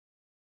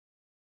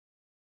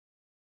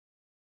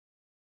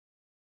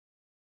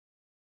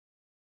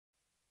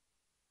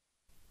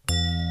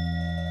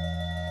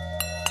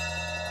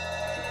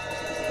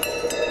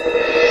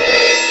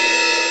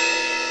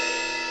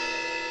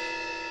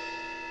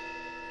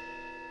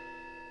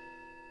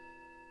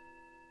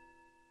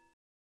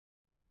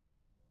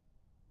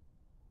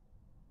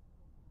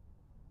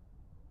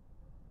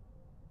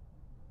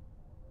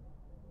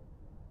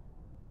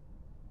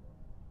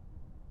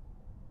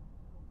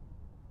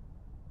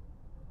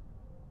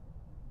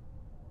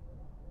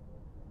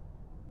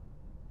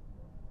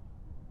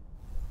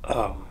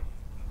Um,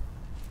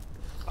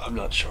 I'm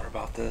not sure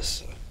about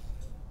this.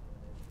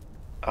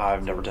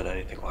 I've never done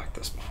anything like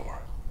this before.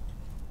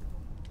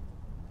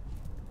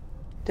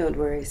 Don't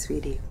worry,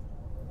 sweetie.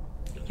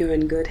 You're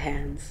in good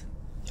hands.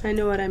 I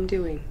know what I'm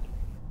doing.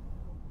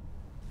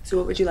 So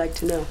what would you like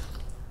to know?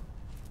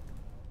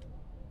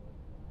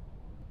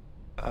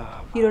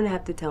 You don't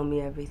have to tell me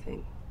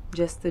everything.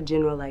 Just the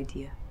general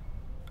idea.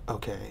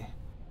 Okay.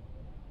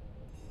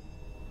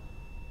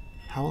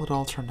 How will it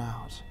all turn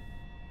out?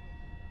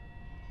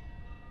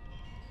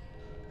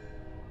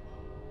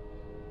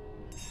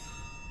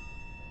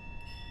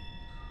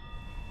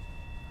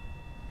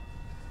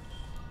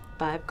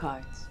 Five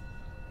cards.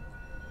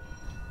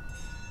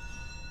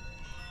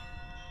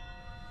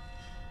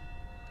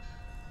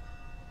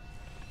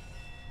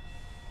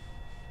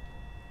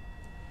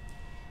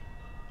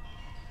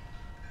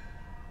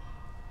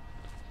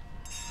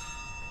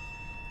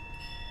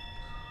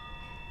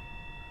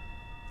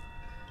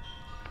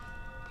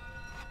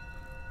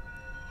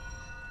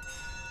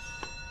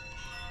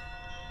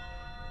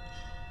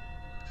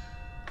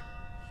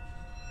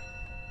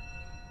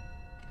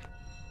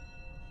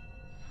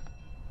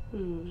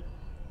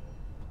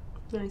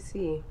 I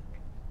see.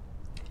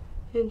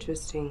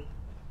 Interesting.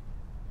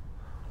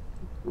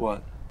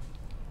 What?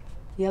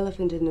 The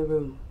elephant in the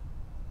room.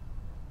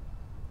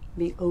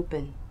 Be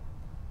open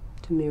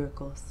to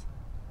miracles.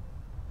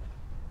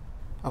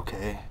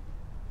 Okay.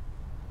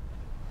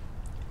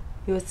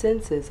 Your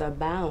senses are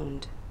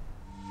bound.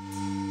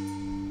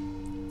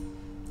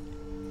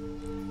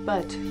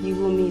 But you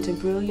will meet a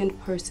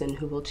brilliant person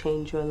who will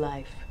change your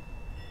life.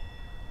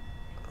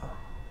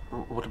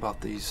 What about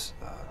these,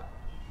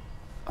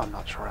 I'm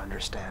not sure I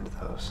understand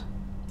those.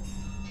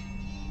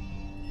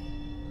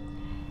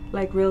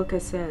 Like Rilke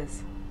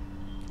says,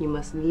 you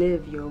must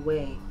live your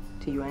way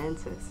to your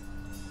answers.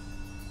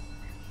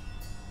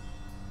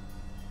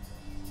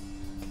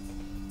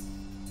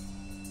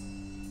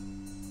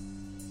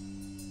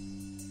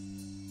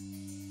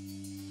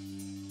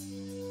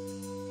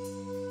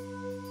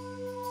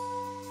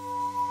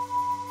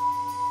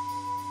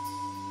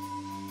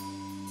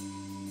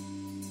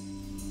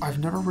 I've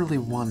never really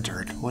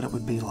wondered what it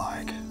would be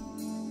like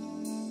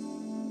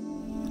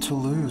to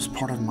lose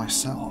part of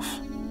myself.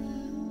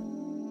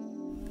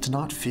 To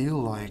not feel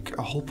like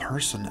a whole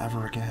person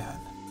ever again.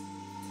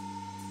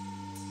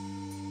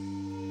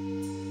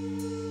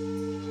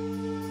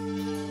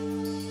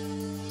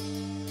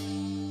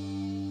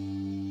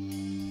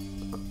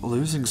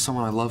 Losing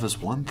someone I love is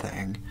one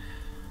thing,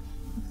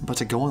 but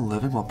to go on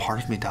living while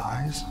part of me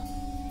dies?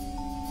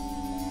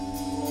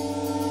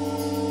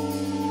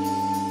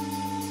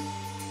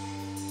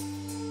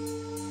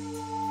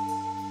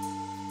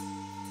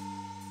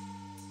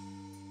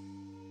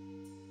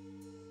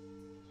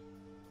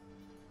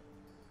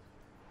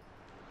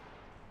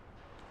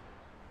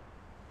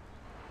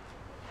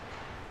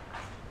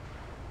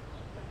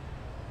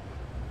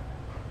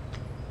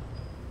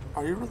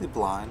 Are you really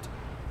blind?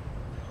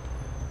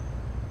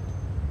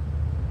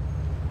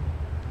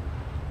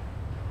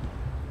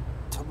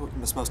 Tell me what you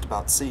miss most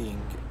about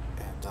seeing,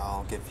 and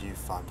I'll give you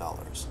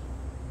 $5.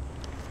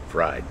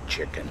 Fried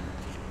chicken.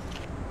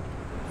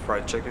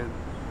 Fried chicken?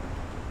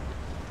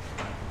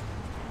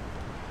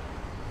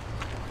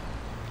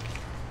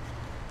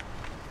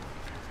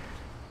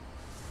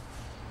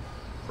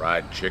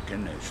 Fried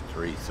chicken is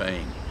three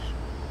things: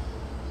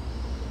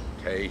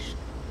 taste,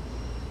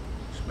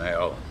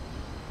 smell,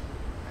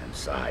 and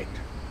sight.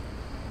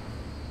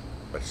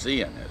 But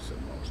seeing is the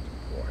most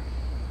important.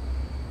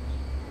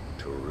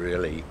 To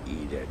really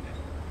eat it,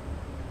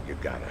 you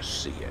gotta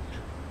see it.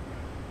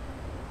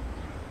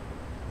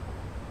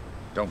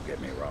 Don't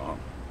get me wrong.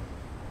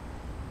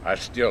 I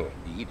still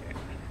eat it.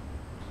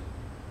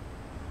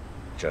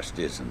 Just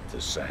isn't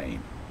the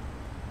same.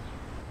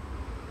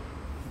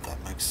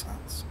 That makes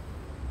sense.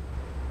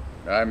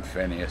 I'm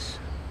Phineas.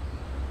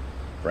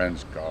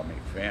 Friends call me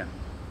Finn.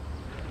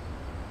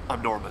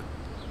 I'm Norman.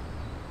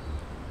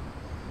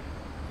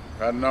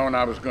 If I'd known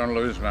I was going to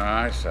lose my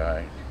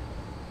eyesight,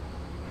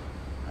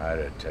 I'd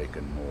have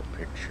taken more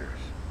pictures.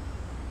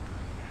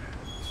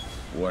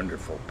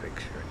 Wonderful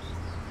pictures.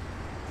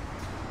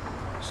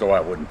 So I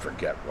wouldn't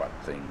forget what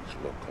things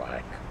look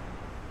like.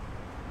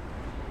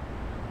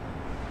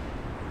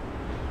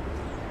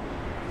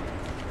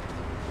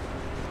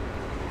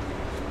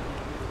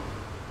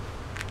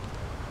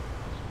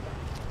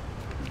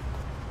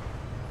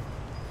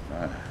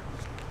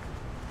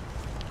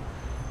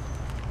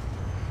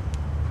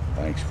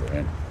 Thanks,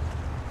 friend.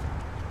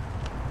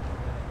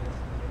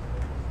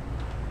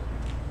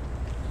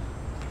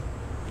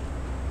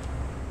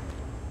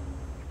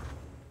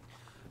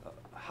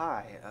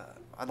 Hi,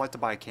 I'd like to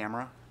buy a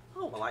camera.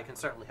 Oh, well, I can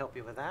certainly help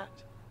you with that.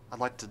 I'd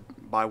like to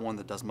buy one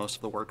that does most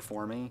of the work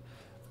for me.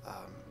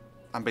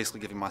 I'm basically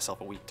giving myself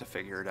a week to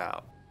figure it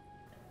out.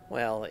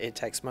 Well, it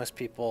takes most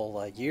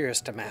people years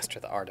to master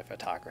the art of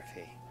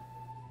photography.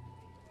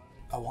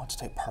 I want to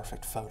take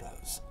perfect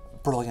photos.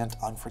 Brilliant,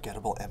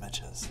 unforgettable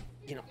images.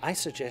 You know, I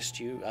suggest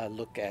you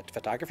look at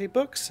photography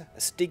books,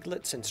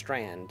 Stieglitz and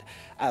Strand.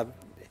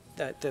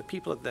 The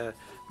people at the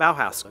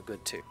Bauhaus are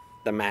good too.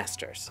 The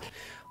masters.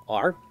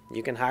 Or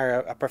you can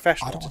hire a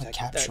professional. I don't want to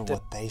capture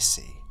what they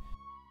see.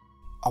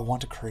 I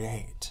want to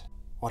create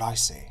what I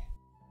see.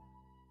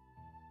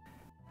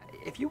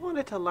 If you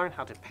wanted to learn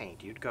how to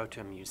paint, you'd go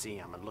to a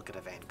museum and look at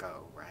a Van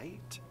Gogh,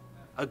 right?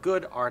 A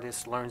good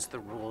artist learns the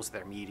rules of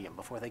their medium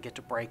before they get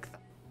to break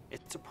them.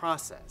 It's a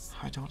process.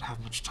 I don't have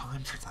much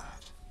time for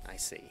that. I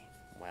see.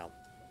 Well,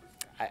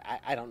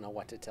 I don't know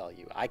what to tell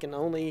you. I can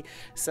only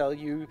sell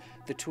you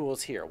the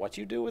tools here. What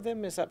you do with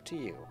them is up to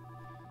you.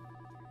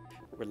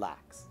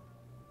 Relax.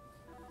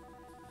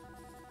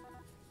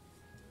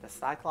 The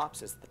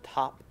Cyclops is the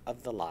top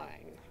of the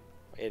line.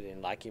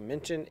 And like you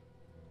mentioned,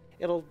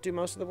 it'll do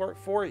most of the work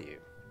for you.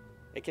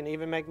 It can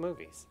even make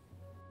movies.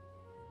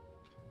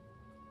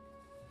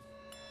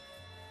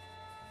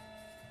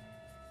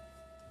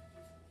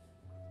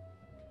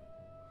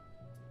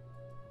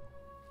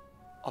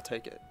 I'll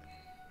take it.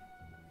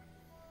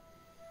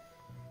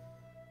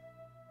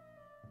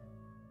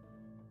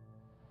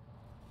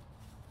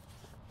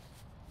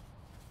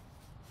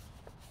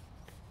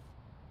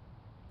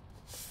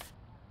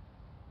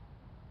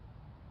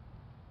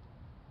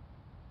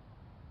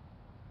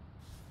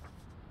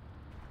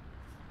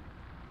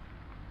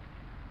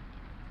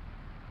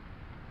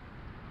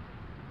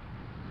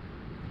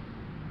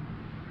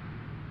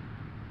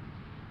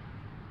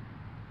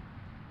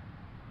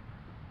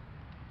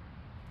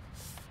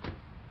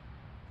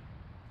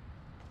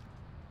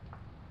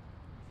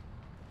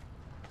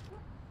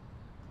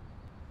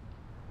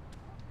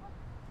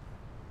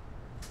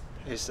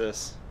 Hey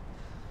sis,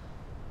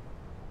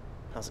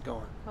 how's it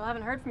going? Well, I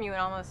haven't heard from you in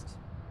almost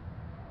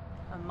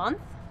a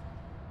month.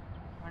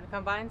 I wanted to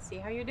come by and see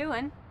how you're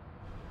doing.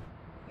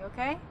 You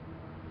okay?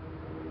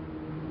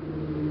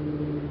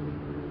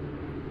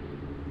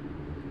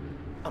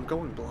 I'm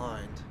going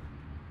blind.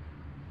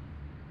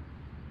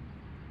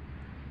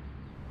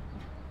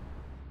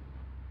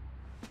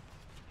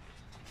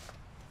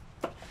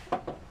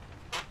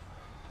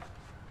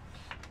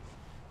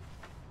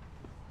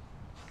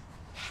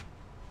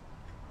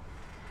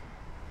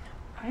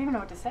 I don't even know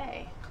what to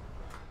say.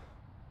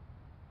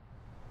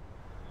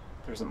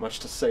 There isn't much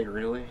to say,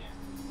 really.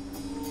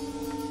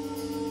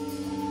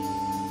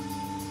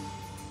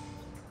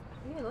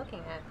 What are you looking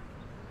at?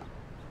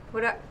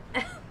 What are...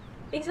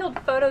 These old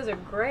photos are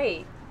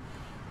great.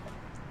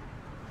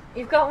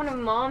 You've got one of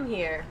Mom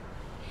here.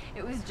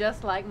 It was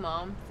just like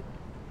Mom.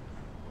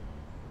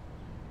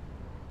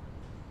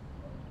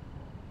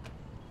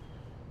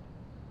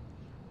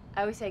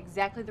 I always say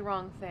exactly the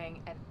wrong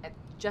thing at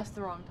just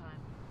the wrong time.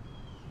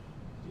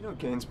 You know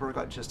Gainsborough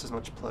got just as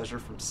much pleasure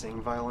from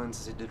seeing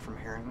violins as he did from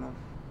hearing them?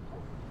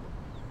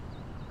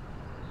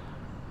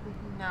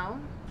 No.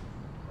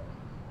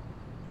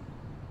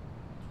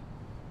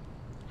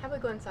 How about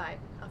we go inside?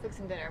 I'll fix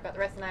some dinner. I've got the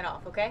rest of the night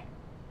off, okay?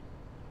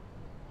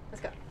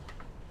 Let's go.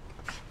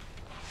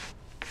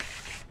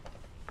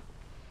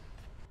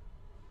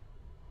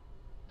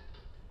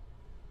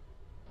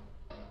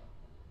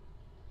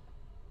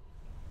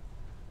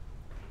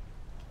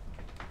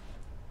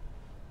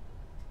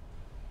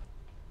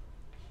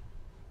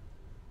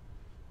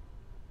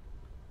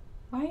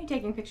 Why are you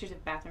taking pictures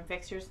of bathroom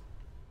fixtures?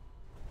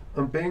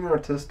 I'm being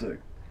artistic.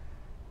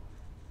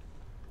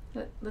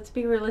 Let's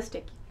be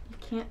realistic. You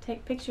can't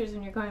take pictures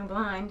when you're going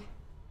blind.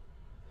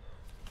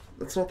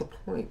 That's not the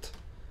point.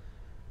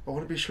 I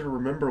want to be sure to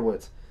remember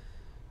what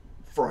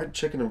fried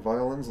chicken and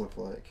violins look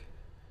like.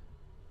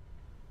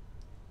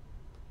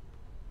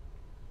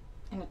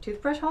 And a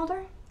toothbrush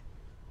holder?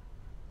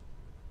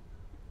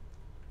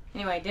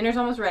 Anyway, dinner's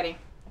almost ready.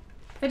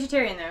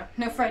 Vegetarian though,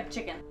 no fried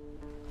chicken.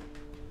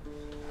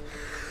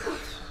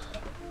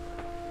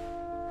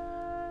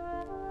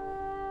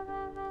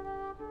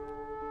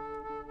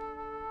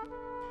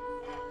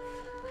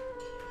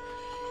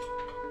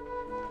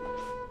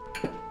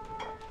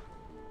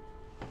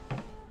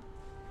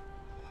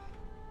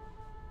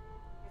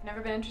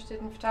 Never been interested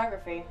in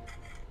photography.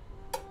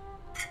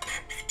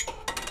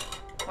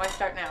 Why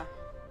start now?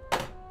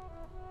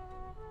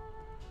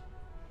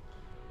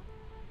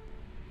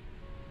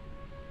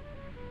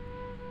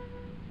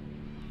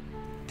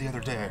 The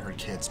other day I heard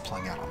kids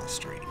playing out on the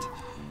street.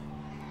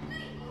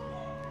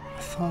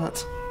 I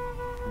thought,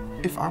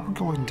 if I were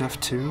going deaf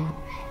too,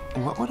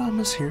 what would I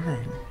miss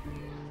hearing?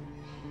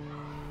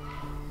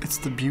 It's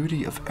the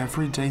beauty of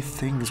everyday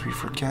things we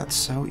forget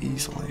so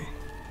easily.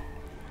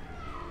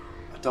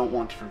 I don't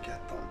want to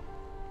forget them.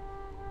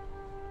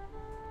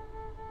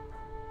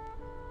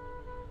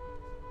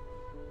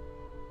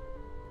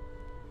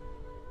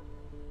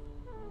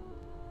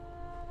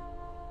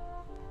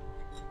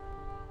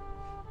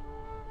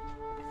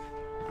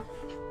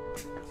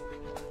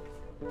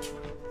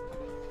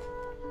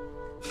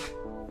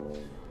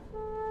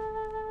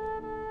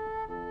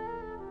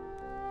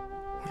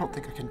 I don't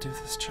think I can do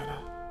this, Jenna.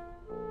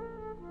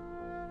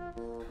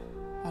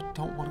 I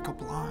don't want to go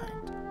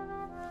blind.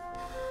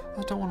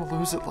 I don't want to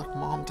lose it like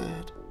Mom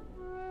did.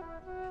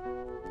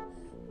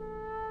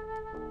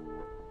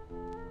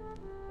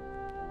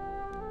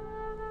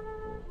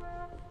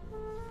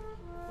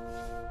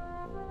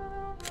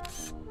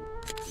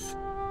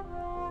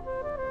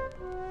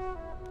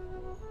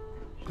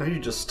 Now you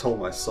just stole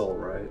my soul,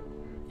 right?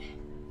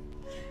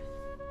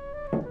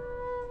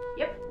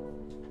 Yep.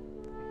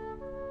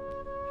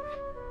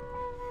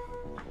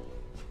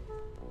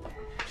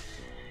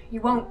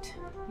 You won't.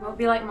 You won't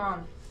be like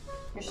Mom.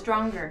 You're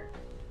stronger.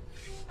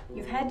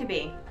 You've had to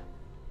be.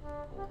 I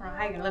don't know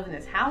how you can live in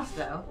this house,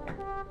 though.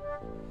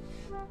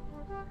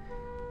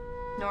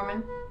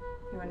 Norman,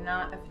 you are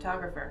not a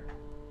photographer.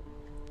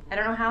 I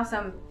don't know how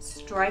some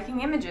striking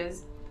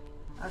images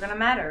are gonna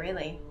matter,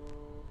 really.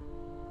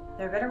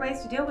 There are better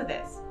ways to deal with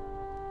this.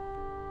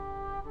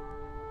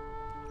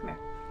 Come here.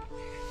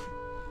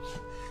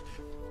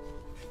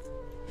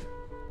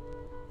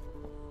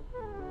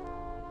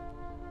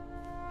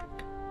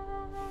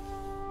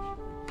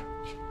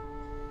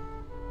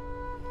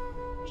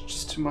 It's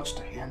just too much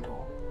to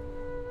handle.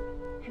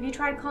 Have you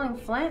tried calling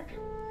Flint?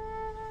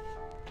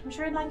 I'm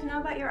sure he'd like to know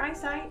about your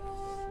eyesight.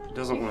 He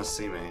doesn't want to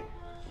see me.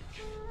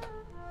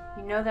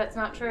 You know that's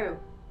not true.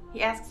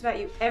 He asks about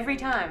you every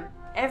time.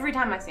 Every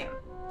time I see him.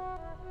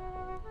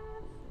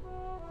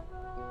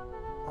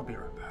 I'll be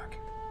right back.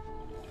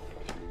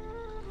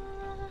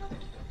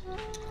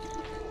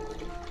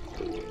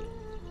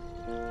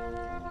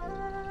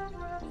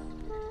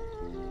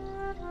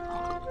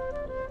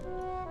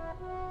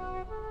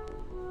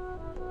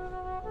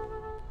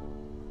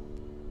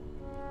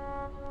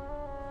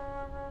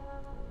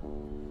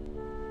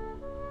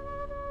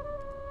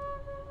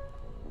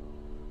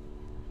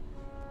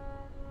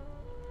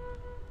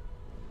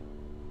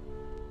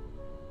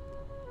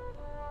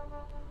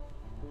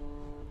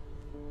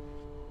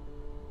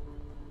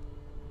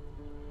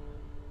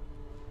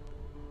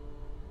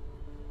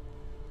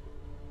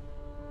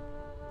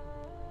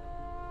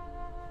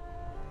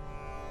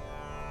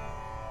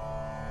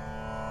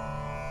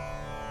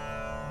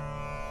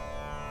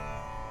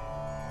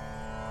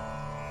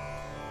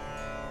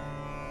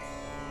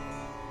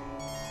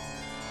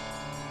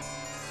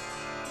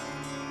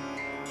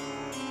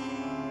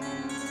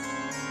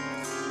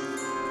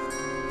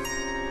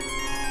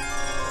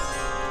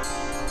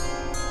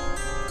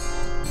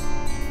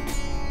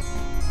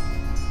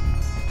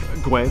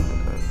 Gwen,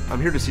 I'm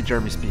here to see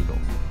Jeremy Spiegel.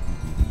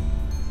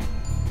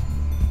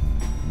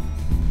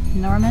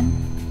 Norman?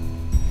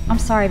 I'm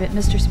sorry, but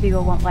Mr.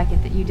 Spiegel won't like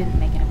it that you didn't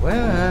make an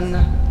appointment.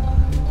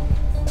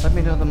 When? Let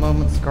me know the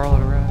moment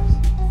Scarlett arrives.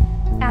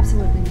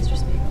 Absolutely, Mr.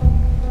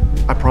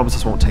 Spiegel. I promise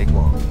this won't take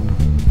long.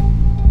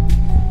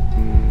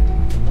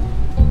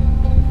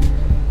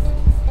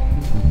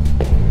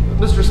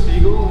 Mr.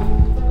 Spiegel,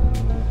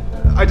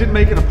 I did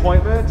make an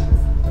appointment,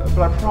 but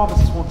I promise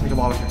this won't take a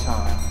lot of your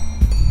time.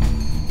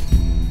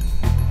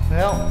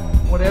 Well,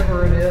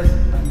 whatever it is,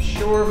 I'm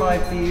sure my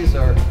fees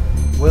are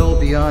well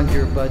beyond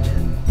your budget.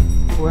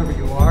 Whoever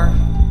you are.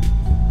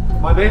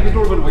 My name is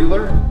Norman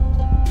Wheeler.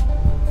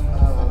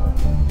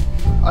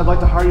 I'd like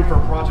to hire you for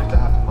a project I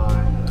have in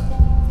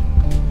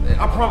mind.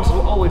 I promise it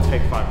will only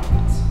take 5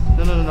 minutes.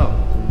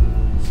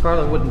 No.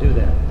 Scarlett wouldn't do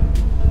that.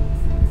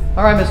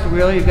 All right, Mr.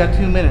 Wheeler, you've got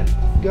 2 minutes.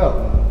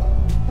 Go.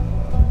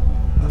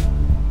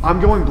 I'm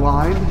going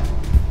blind.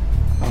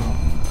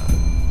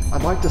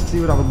 I'd like to see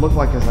what I would look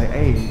like as I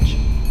age.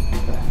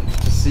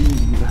 To see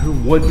who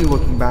would be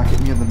looking back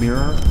at me in the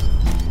mirror.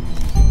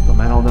 The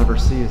man I'll never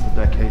see as the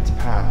decades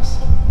pass.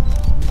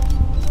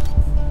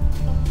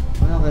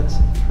 Well, that's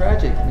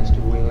tragic, Mr.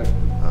 Wheeler.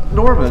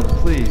 Norman,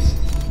 please.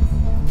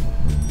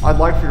 I'd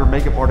like for your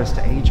makeup artist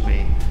to age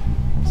me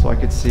so I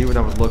could see what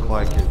I would look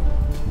like in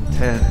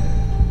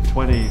 10,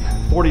 20,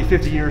 40,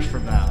 50 years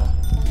from now.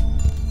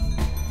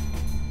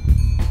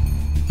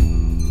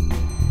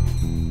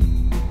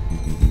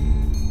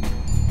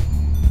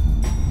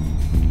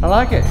 I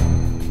like it.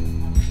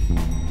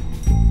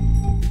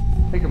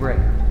 Take a break.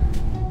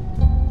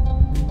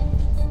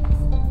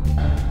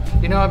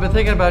 You know, I've been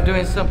thinking about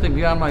doing something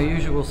beyond my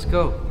usual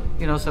scope.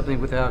 You know, something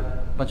without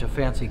a bunch of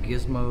fancy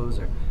gizmos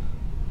or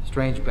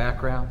strange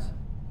backgrounds.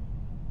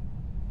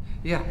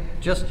 Yeah,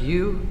 just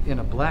you in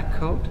a black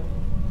coat,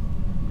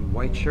 and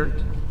white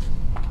shirt,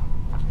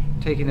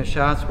 taking the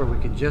shots where we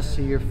can just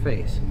see your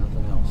face and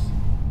nothing else.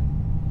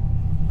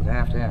 But I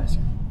have to ask.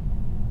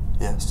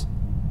 Yes.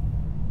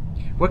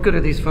 What good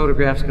are these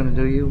photographs going to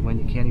do you when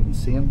you can't even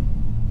see them?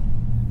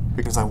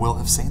 Because I will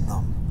have seen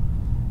them.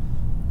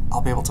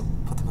 I'll be able to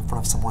put them in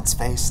front of someone's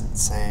face and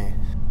say,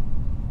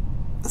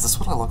 is this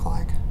what I look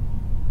like?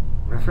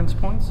 Reference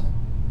points?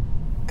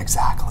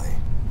 Exactly.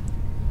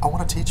 I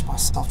want to teach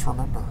myself to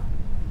remember.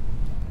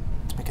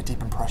 To make a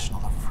deep impression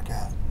I'll never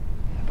forget.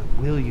 Yeah, but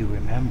will you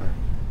remember?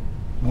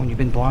 When you've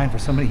been blind for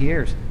so many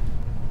years?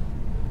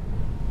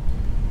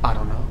 I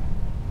don't know.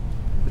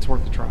 It's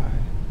worth a try.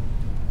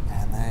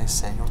 And they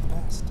say you're the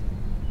best.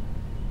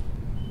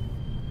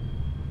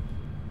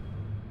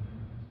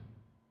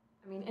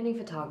 I mean, any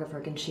photographer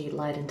can cheat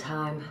light and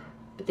time,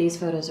 but these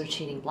photos are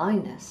cheating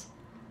blindness.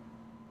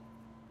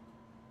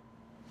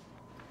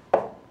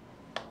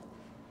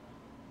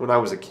 When I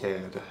was a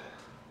kid,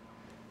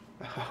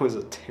 I was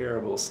a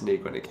terrible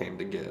sneak when it came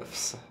to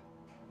gifts.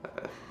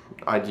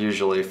 I'd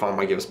usually find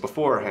my gifts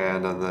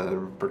beforehand and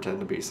then pretend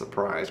to be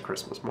surprised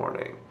Christmas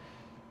morning.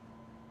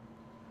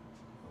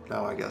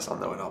 Now I guess I'll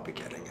know what I'll be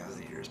getting as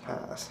the years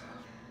pass.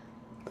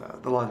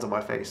 The lines on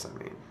my face, I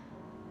mean.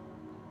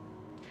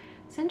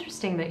 It's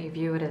interesting that you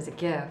view it as a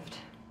gift.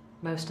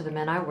 Most of the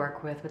men I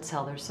work with would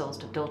sell their souls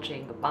to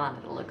Dolce &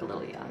 Gabbana to look a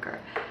little younger.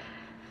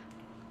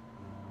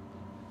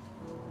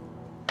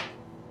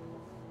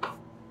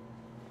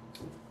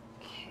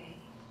 Okay,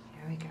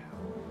 here we go.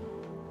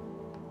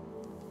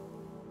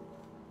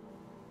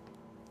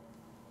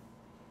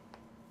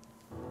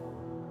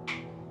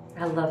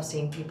 I love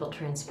seeing people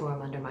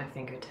transform under my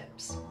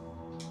fingertips.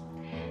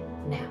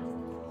 Now,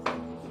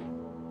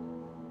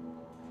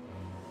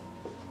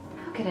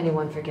 how could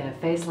anyone forget a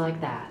face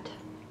like that?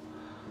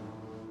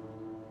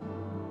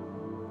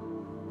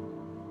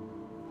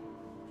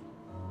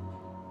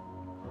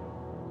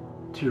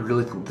 Do you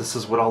really think this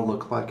is what I'll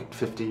look like in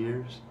 50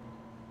 years?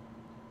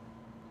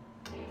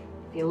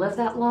 If you live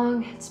that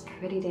long, it's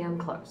pretty damn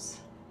close.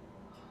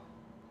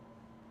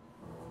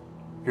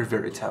 You're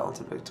very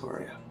talented,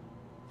 Victoria.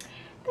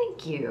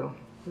 Thank you.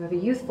 You have a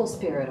youthful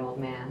spirit, old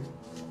man.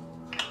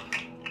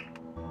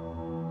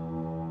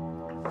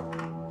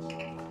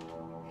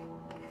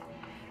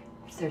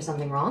 Is there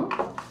something wrong?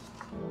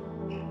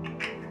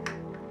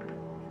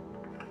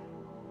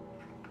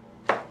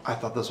 I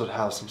thought this would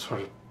have some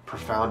sort of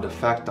profound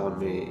effect on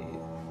me.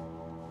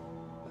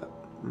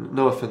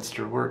 No offense to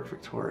your work,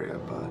 Victoria,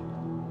 but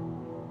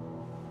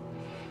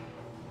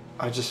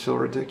I just feel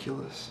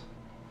ridiculous.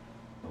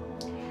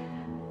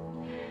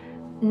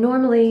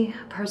 Normally,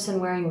 a person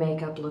wearing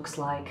makeup looks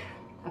like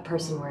a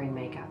person wearing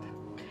makeup,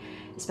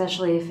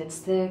 especially if it's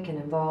thick and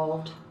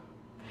involved.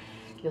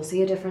 You'll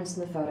see a difference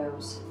in the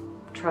photos.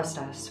 Trust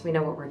us, we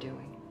know what we're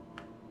doing.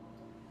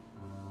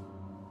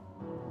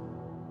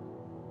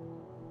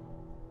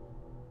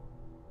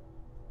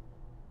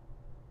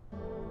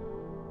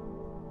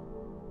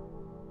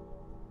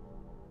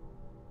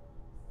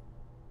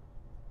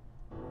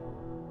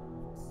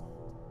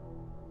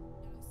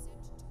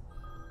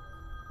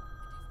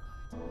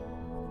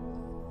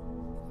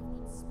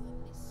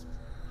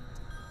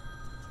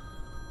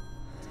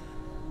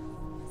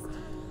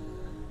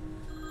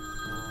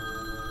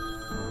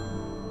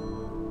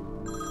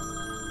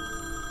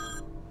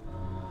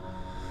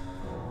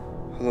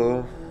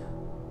 Hello?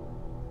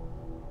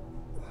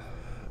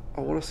 I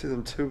want to see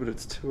them too, but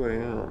it's 2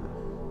 a.m.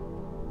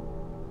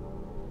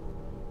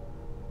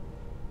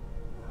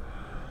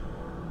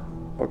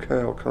 Okay,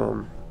 I'll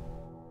come.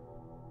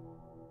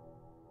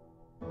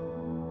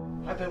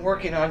 I've been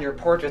working on your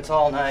portraits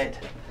all night.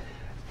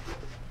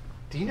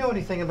 Do you know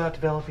anything about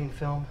developing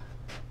film?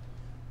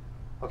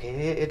 Okay,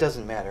 it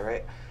doesn't matter,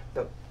 right?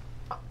 But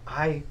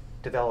I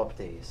developed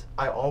these.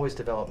 I always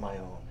develop my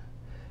own.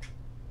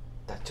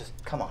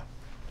 Come on.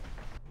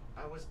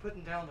 I was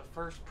putting down the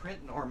first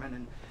print, Norman,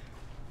 and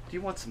do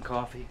you want some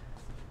coffee?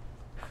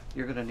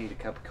 You're gonna need a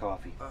cup of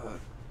coffee.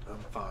 I'm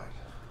fine.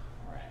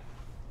 All right.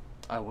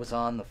 I was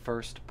on the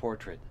first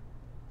portrait.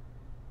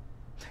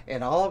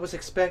 And all I was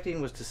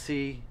expecting was to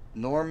see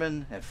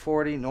Norman at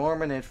 40,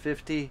 Norman at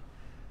 50.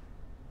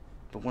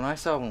 But when I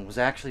saw one was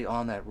actually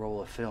on that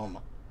roll of film,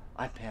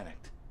 I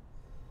panicked.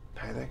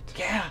 Panicked?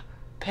 Yeah,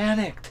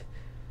 panicked.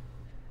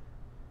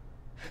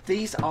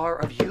 These are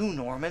of you,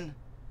 Norman.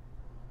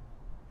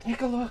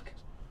 Take a look.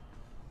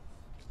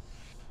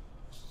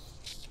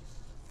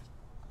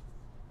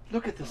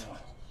 Look at this one.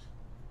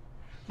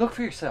 Look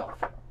for yourself.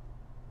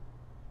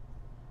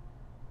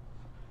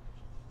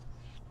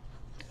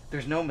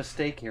 There's no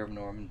mistake here,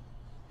 Norman.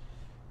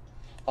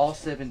 All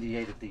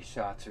 78 of these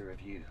shots are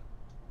of you.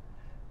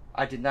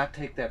 I did not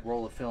take that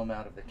roll of film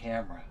out of the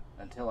camera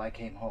until I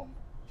came home.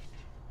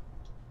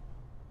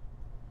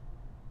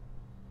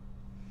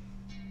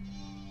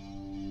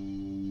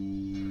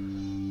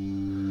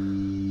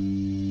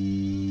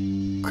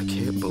 I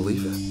can't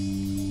believe it.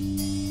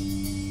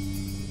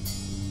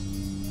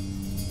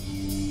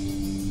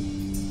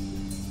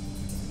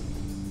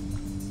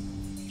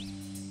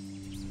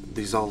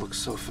 These all look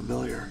so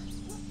familiar.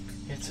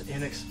 It's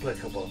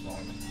inexplicable,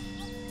 Norman.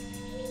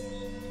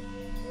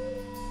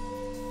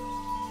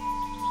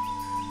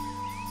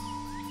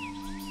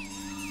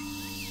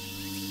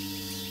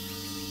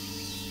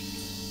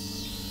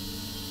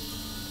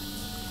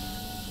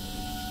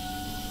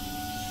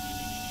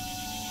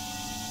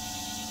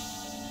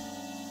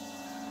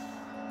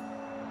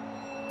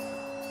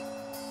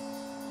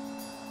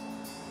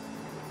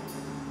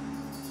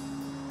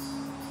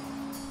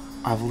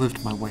 I've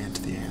lived my way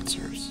into the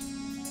answers.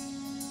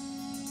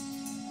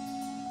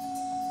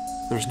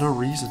 There's no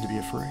reason to be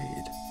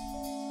afraid.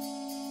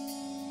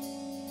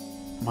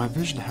 My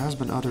vision has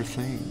been other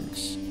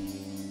things.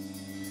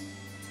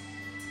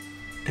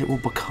 It will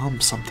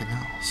become something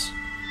else.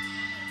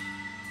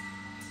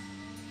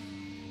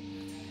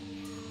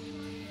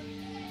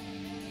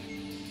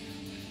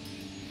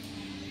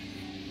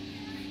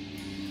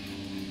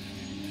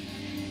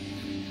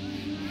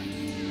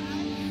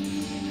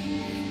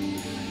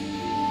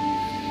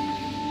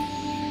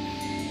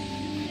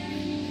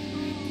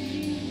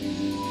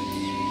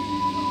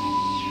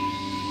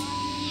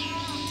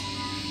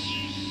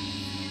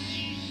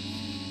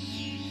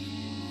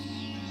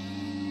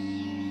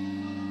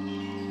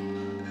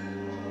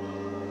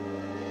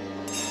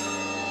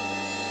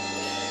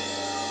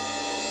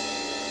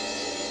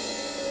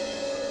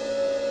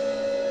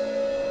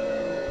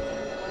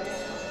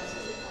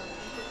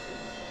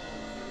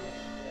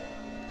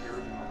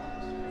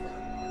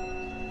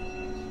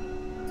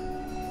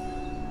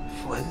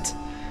 moment.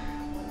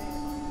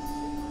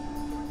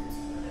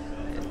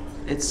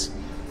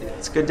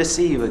 It's good to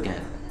see you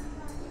again.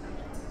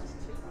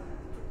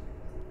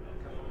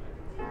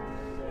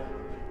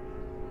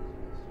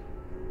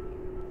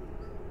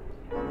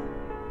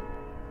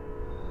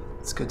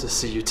 It's good to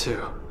see you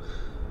too.